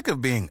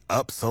of being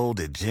upsold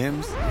at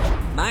gyms?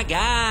 My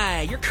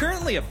guy, you're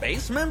currently a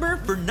base member?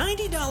 For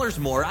 $90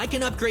 more, I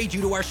can upgrade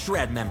you to our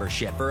Shred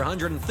membership. For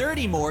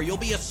 $130 more, you'll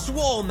be a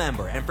Swole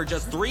member. And for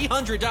just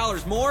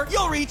 $300 more,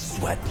 you'll reach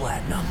Sweat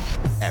Platinum.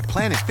 At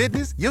Planet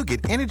Fitness, you'll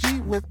get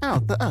energy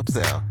without the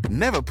upsell.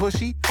 Never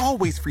pushy,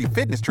 always free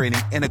fitness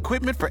training and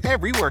equipment for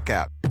every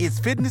workout. It's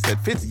fitness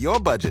that fits your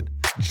budget.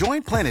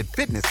 Join Planet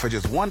Fitness for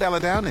just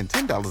 $1 down and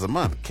 $10 a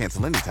month.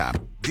 Cancel anytime.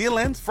 Deal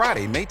ends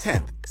Friday, May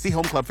 10th. See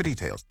Home Club for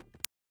details.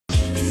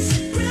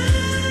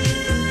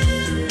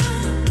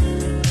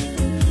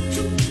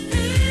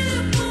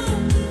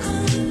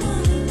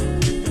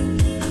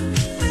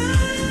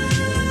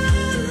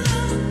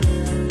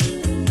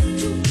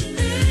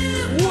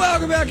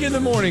 Welcome back in the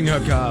morning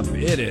hookup.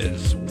 It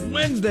is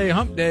Wednesday,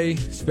 hump day.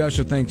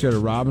 Special thanks to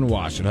Robin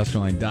Wash at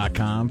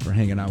HuskerLine.com for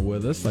hanging out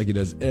with us like he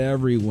does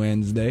every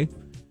Wednesday.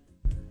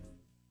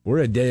 We're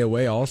a day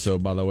away also,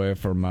 by the way,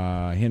 from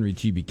Henry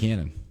T.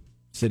 Buchanan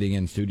sitting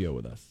in studio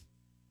with us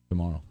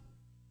tomorrow.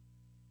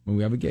 When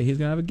we have he's going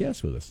to have a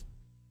guest with us.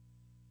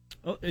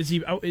 Oh, is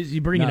he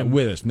bringing Not him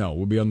with us? No,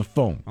 we'll be on the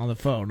phone. on the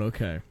phone?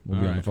 Okay, We'll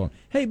All be on the phone.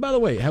 Hey, by the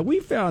way, have we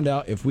found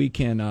out if we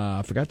can?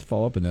 I forgot to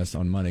follow up on this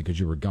on Monday because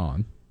you were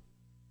gone.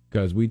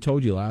 Because we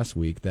told you last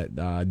week that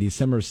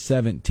December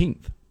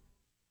 17th,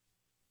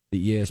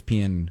 the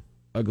ESPN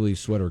Ugly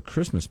Sweater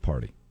Christmas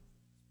Party,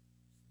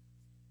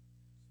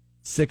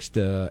 6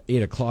 to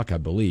 8 o'clock, I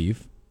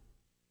believe.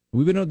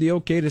 We've been the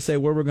okay to say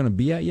where we're going to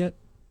be at yet?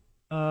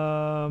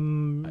 I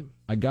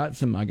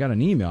got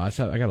an email. I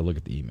got to look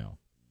at the email.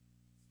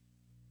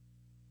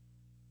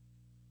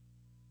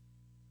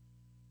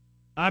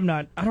 I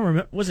don't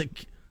remember. Was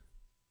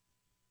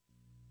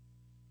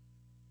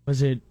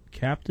it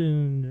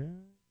Captain?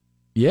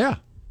 Yeah.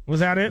 Was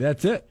that it?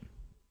 That's it.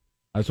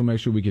 I just want to make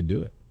sure we could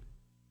do it.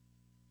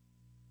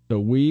 So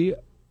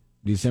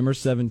December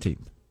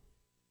 17th,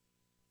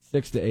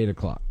 6 to 8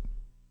 o'clock.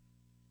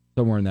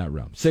 Somewhere in that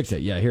realm. 6 to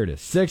 8. Yeah, here it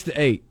is. 6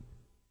 to 8.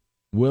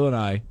 Will and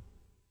I,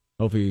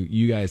 hopefully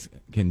you guys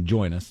can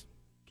join us.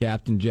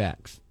 Captain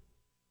Jax.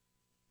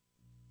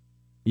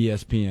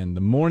 ESPN,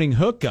 the morning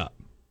hookup.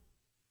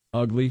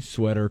 Ugly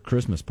Sweater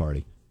Christmas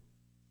Party.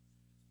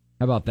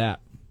 How about that?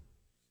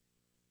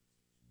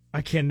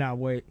 I cannot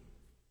wait.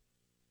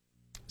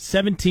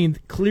 17th,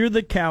 clear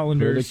the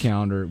calendars. Clear the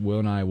calendar. Will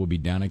and I will be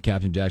down at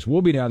Captain Jack's.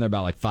 We'll be down there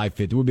about like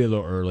 5:50. We'll be a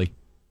little early.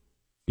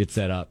 Get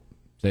set up.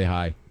 Say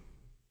hi.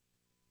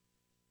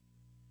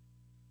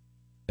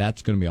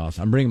 That's going to be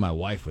awesome. I'm bringing my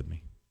wife with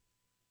me.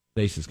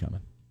 Stace is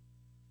coming.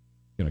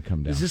 Going to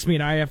come down. Does this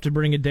mean I have to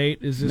bring a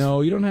date?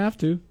 No, you don't have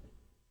to.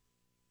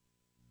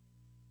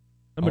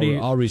 Somebody...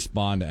 I'll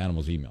respond to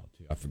Animal's email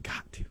too. I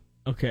forgot to.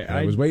 Okay.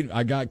 I was waiting.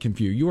 I got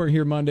confused. You weren't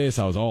here Monday,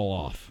 so I was all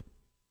off.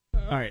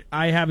 All right.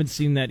 I haven't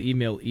seen that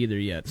email either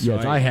yet. So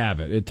yes, I have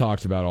it. It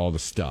talks about all the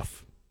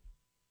stuff.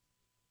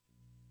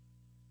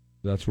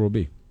 That's where we'll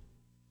be.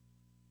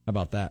 How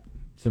about that?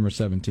 December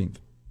 17th,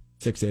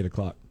 6 to 8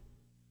 o'clock.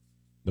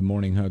 The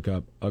morning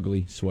hookup,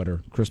 ugly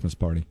sweater, Christmas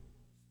party.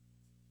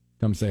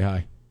 Come say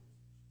hi.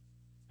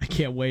 I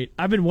can't wait.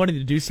 I've been wanting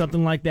to do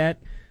something like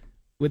that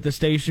with the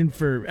station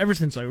ever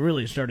since I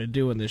really started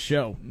doing this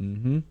show.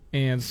 Mm-hmm.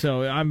 And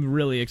so I'm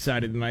really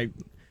excited, and I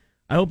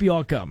hope you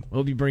all come. I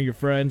hope you bring your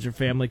friends or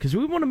family, because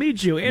we want to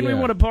meet you, and we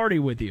want to party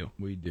with you.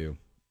 We do.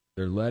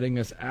 They're letting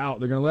us out.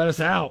 They're going to let us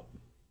out.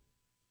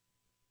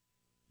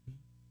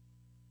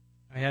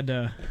 I had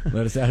to...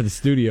 Let us out of the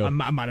studio. I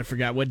might have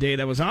forgot what day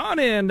that was on,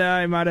 and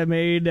I might have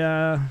made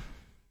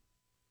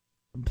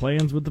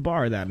plans with the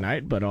bar that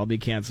night, but I'll be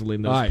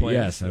canceling those plans.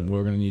 Yes, and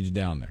we're going to need you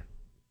down there.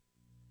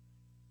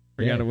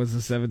 Forgot it was the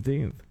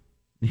 17th.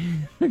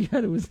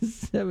 Forgot it was the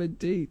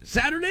 17th.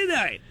 Saturday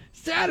night.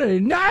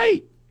 Saturday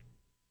night.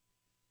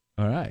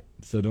 All right.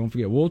 So don't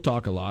forget, we'll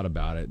talk a lot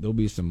about it. There'll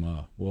be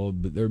some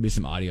there'll be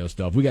some audio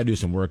stuff. We got to do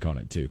some work on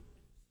it too.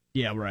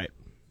 Yeah, right.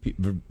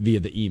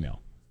 Via the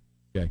email.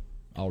 Okay.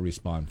 I'll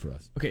respond for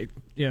us. Okay.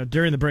 Yeah,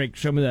 during the break,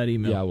 show me that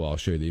email. Yeah, well, I'll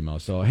show you the email.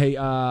 So, hey,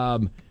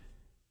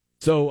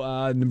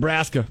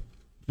 Nebraska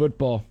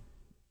football.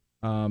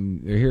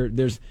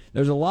 There's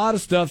a lot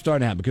of stuff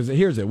starting to happen, because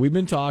here's it. We've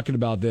been talking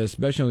about this,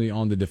 especially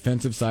on the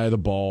defensive side of the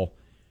ball,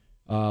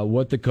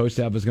 what the coach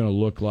staff is going to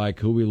look like,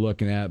 who we're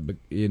looking at, but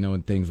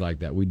and things like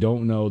that. We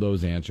don't know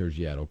those answers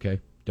yet.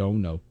 Okay,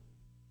 don't know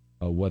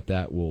what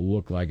that will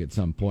look like at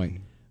some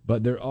point.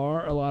 But there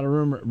are a lot of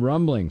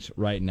rumblings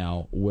right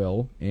now,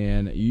 Will,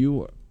 and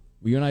you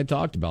and I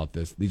talked about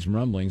these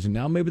rumblings, and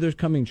now maybe they're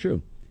coming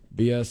true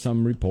via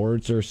some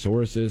reports or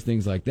sources,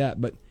 things like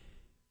that. But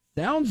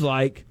sounds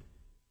like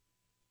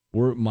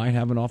we might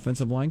have an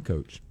offensive line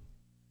coach,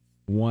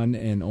 the one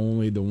and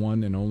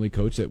only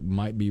coach that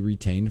might be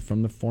retained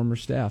from the former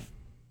staff,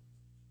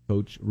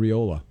 Coach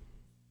Riola.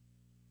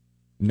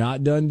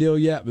 Not done deal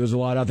yet, but there's a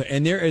lot out there,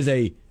 and there is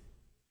a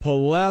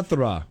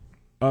plethora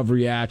of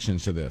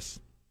reactions to this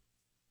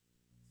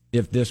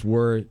if this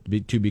were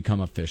to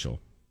become official.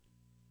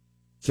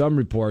 Some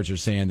reports are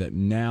saying that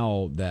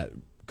now that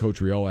Coach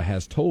Riola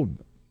has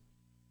told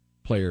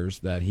players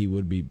that he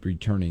would be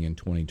returning in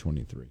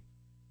 2023.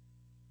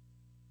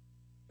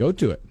 Go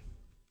to it.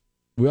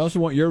 We also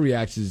want your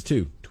reactions,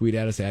 too. Tweet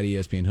at us at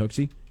ESPN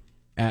Hooksy,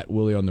 at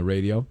Willie on the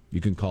radio. You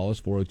can call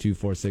us,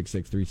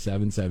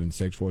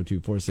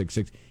 402-466-3776,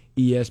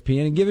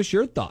 402-466-ESPN, and give us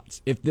your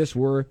thoughts if this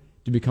were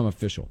to become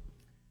official.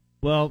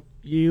 Well,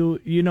 you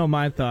know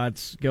my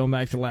thoughts going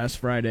back to last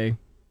Friday.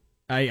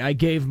 I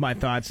gave my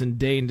thoughts, and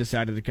Dane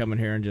decided to come in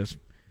here and just...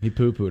 He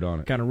poo-pooed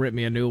on it. Kind of ripped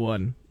me a new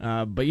one.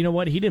 But you know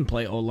what? He didn't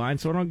play O-line,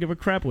 so I don't give a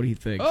crap what he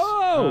thinks.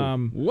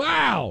 Oh,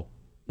 wow.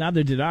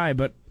 Neither did I,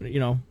 but,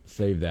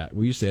 Save that.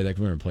 Will you say that?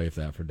 Because we're going to play for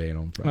that for Dane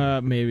on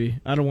Friday. Maybe.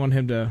 I don't want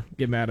him to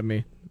get mad at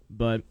me.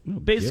 But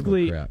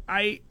basically,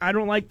 I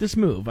don't like this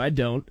move. I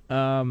don't.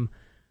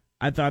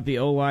 I thought the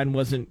O-line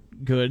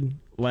wasn't good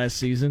last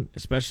season,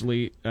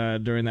 especially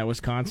during that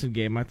Wisconsin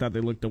game. I thought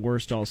they looked the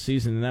worst all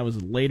season, and that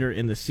was later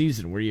in the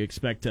season where you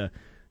expect to,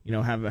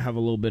 have a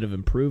little bit of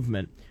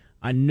improvement.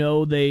 I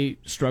know they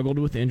struggled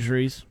with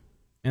injuries,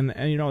 and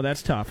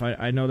that's tough.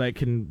 I know that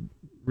can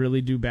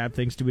really do bad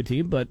things to a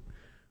team, but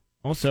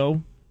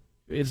also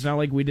it's not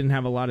like we didn't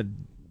have a lot of.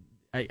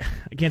 I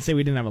can't say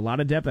we didn't have a lot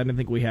of depth. I didn't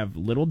think we have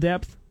little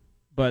depth,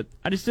 but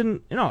I just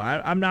didn't.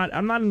 I'm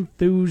not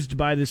enthused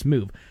by this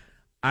move.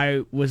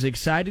 I was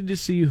excited to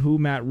see who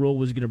Matt Rule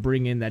was going to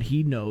bring in that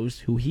he knows,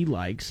 who he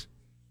likes,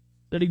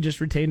 that he just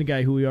retained a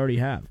guy who we already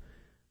have.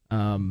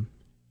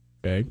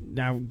 Okay.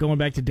 Now, going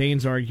back to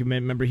Dane's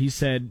argument, remember he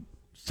said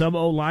some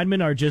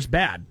O-linemen are just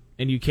bad,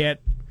 and you can't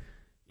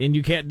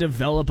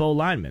develop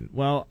O-linemen.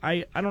 Well,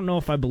 I don't know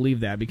if I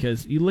believe that,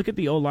 because you look at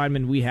the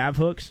O-linemen we have,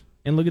 Hooks,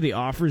 and look at the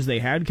offers they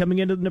had coming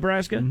into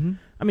Nebraska. Mm-hmm.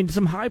 I mean,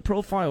 some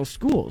high-profile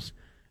schools.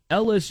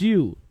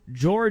 LSU,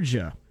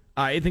 Georgia,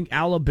 I think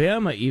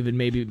Alabama even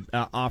maybe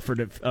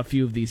offered a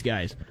few of these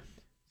guys.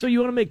 So you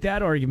want to make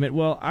that argument?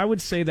 Well, I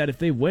would say that if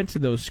they went to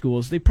those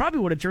schools, they probably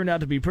would have turned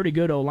out to be pretty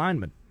good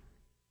O-linemen.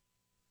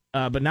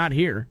 But not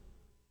here,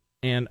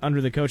 and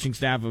under the coaching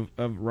staff of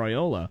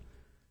Raiola.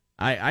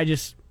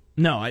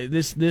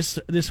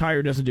 This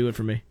hire doesn't do it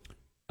for me.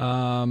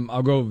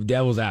 I'll go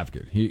devil's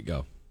advocate. Here you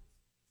go.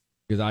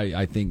 Because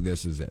I think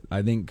this is it.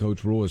 I think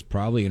Coach Rule has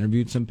probably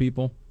interviewed some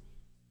people.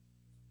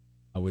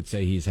 I would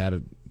say he's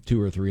had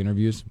 2 or 3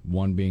 interviews,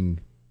 one being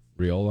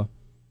Raiola.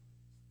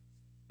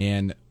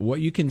 And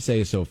what you can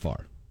say so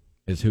far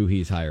is who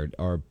he's hired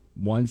are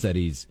ones that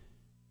he's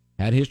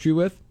had history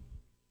with,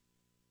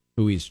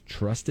 who he's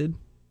trusted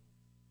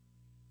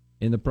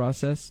in the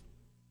process.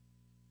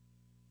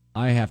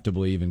 I have to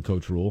believe in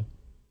Coach Rule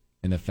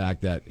and the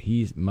fact that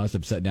he must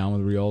have sat down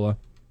with Raiola.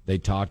 They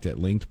talked at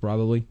length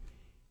probably,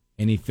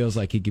 and he feels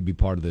like he could be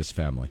part of this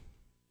family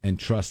and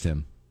trust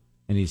him,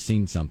 and he's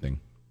seen something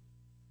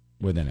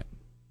within it.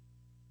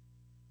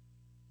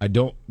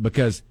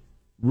 Because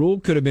Rule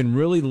could have been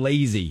really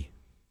lazy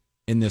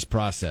in this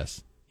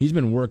process. He's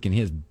been working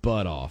his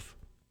butt off.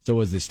 So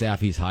has the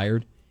staff he's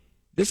hired.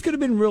 This could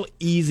have been real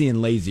easy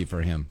and lazy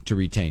for him to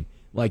retain.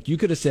 Like you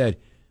could have said,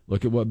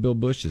 look at what Bill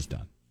Busch has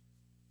done.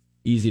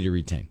 Easy to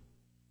retain.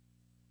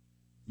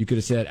 You could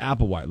have said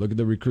Applewhite, look at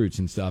the recruits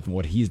and stuff and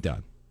what he's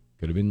done.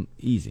 Could have been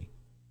easy.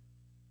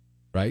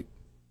 Right?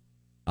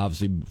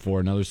 Obviously,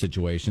 for another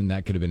situation,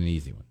 that could have been an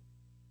easy one.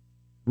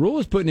 Rule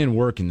is putting in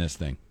work in this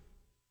thing.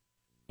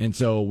 And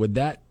so with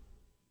that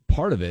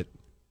part of it,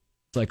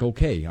 it's like,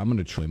 okay, I'm going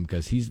to try him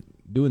because he's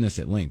doing this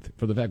at length.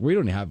 For the fact we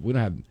don't have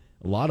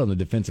a lot on the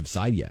defensive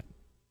side yet.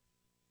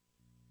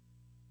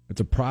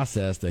 It's a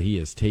process that he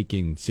is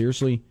taking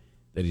seriously,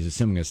 that he's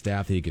assembling a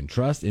staff that he can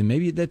trust, and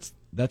maybe that's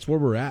where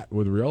we're at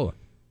with Raiola.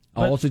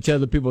 I'll also tell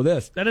the people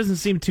this. That doesn't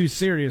seem too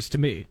serious to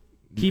me,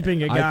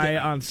 keeping a guy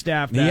on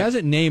staff. He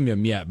hasn't named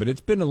him yet, but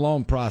it's been a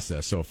long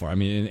process so far. I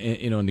mean,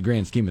 in the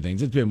grand scheme of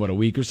things, it's been, a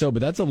week or so,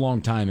 but that's a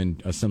long time in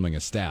assembling a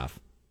staff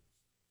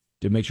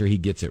to make sure he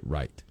gets it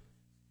right.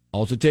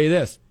 I'll also tell you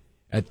this.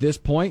 At this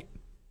point,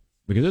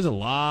 because there's a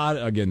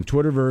lot, again,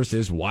 Twitterverse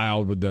is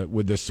wild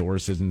with the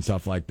sources and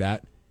stuff like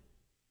that.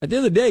 At the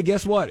end of the day,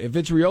 guess what? If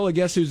it's Raiola,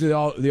 guess who's the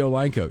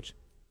O-line coach?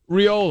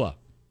 Raiola.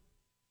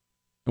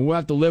 And we'll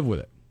have to live with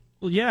it.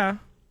 Well, yeah.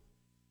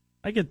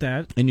 I get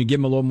that. And you give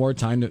him a little more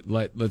time to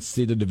let's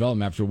see the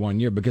development after 1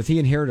 year, because he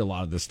inherited a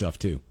lot of this stuff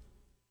too.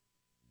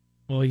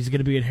 Well, he's going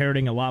to be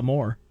inheriting a lot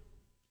more.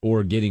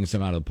 Or getting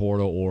some out of the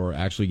portal, or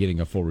actually getting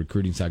a full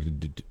recruiting cycle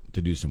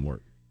to do some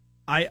work.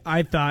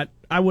 I thought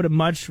I would have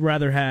much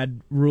rather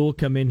had Rule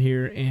come in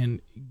here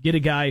and get a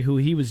guy who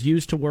he was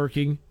used to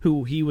working,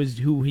 who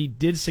he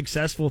did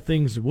successful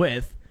things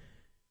with,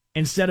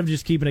 instead of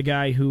just keeping a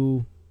guy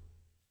who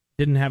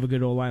didn't have a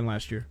good O-line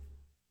last year.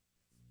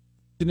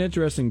 It's an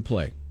interesting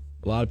play.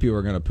 A lot of people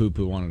are going to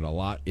poo-poo on it a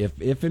lot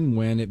if and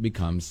when it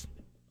becomes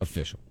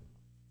official.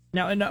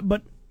 Now,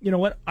 but you know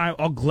what?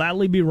 I'll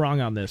gladly be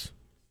wrong on this.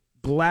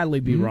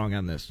 Wrong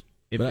on this.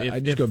 If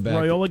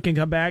Raiola can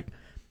come back,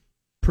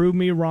 prove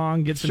me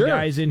wrong, get some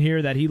guys in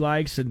here that he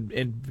likes,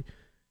 and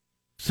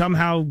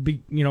somehow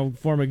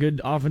form a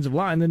good offensive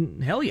line,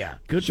 then hell yeah,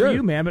 good for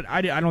you, man. But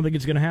I don't think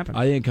it's going to happen.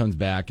 I think it comes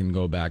back and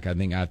go back. I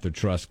think I have to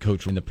trust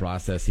Coach in the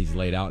process he's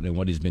laid out and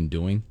what he's been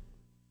doing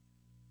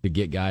to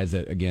get guys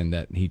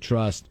that he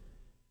trusts,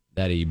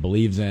 that he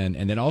believes in,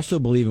 and then also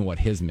believe in what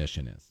his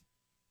mission is.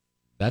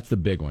 That's the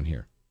big one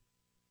here,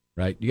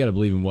 right? You got to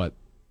believe in what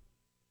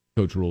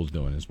Coach Rule's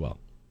doing as well.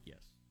 Yes.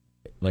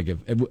 Like if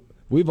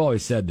we've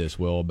always said this,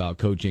 Will, about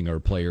coaching or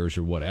players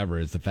or whatever,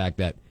 is the fact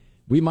that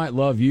we might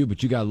love you,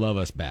 but you got to love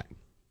us back.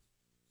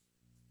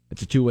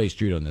 It's a two-way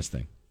street on this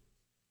thing,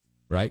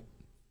 right?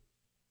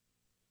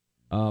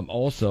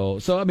 Also,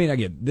 so I mean,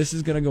 again, this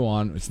is going to go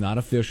on. It's not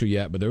official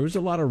yet, but there was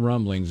a lot of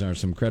rumblings. There are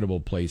some credible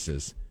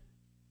places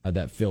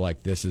that feel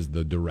like this is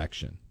the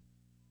direction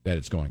that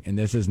it's going, and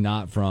this is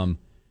not from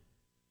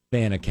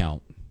fan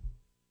account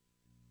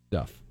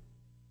stuff.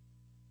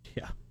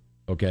 Yeah.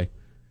 Okay.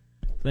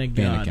 Thank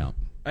fan God. Account.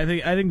 I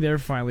think they're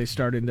finally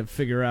starting to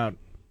figure out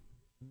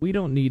we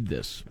don't need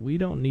this. We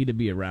don't need to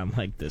be around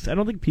like this. I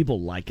don't think people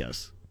like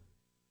us.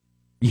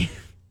 Yeah.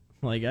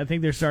 Like, I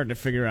think they're starting to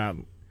figure out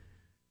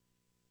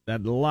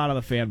that a lot of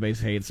the fan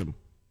base hates him.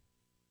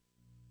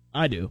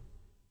 I do.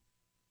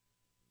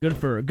 Good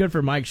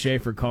for Mike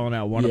Schaefer calling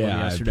out one of them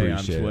yesterday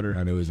on Twitter.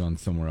 I know he's on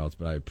somewhere else,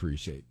 but I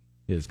appreciate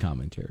his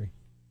commentary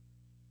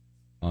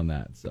on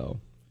that. So,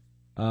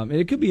 and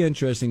it could be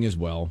interesting as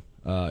well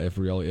if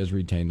Real is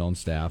retained on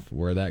staff,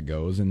 where that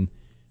goes, and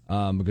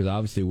because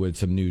obviously with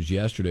some news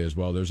yesterday as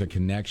well, there's a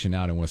connection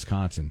out in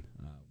Wisconsin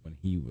when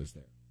he was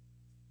there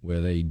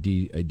with a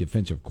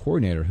defensive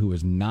coordinator who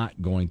is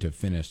not going to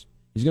finish.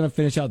 He's going to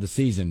finish out the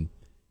season,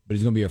 but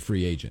he's going to be a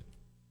free agent.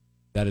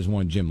 That is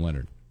one Jim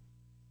Leonhard.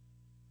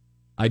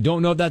 I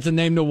don't know if that's a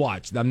name to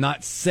watch. I'm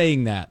not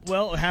saying that.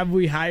 Well, have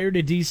we hired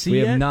a DC yet? We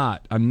have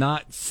not. I'm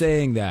not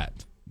saying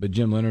that. But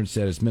Jim Leonhard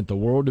said, it's meant the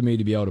world to me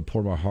to be able to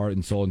pour my heart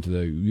and soul into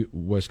the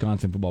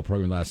Wisconsin football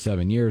program the last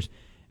 7 years.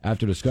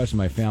 After discussing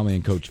my family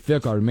and Coach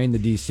Fick, I remained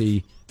the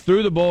DC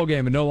through the bowl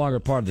game and no longer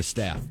part of the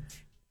staff.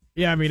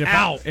 Yeah, I mean,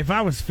 if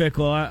I was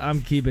Fickle,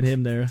 I'm keeping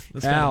him there.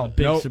 That's kind of a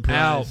big surprise.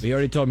 Out. He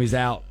already told me he's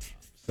out.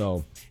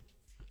 So,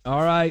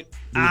 all right.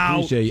 We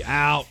appreciate you.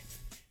 Out.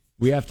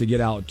 We have to get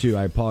out, too.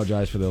 I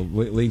apologize for the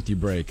lengthy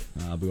break.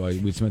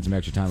 We spent some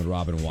extra time with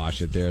Robin and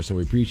Wash it there, so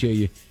we appreciate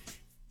you.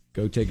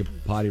 Go take a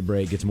potty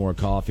break, get some more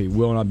coffee.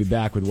 Will and I'll be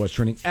back with What's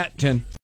Trending at 10.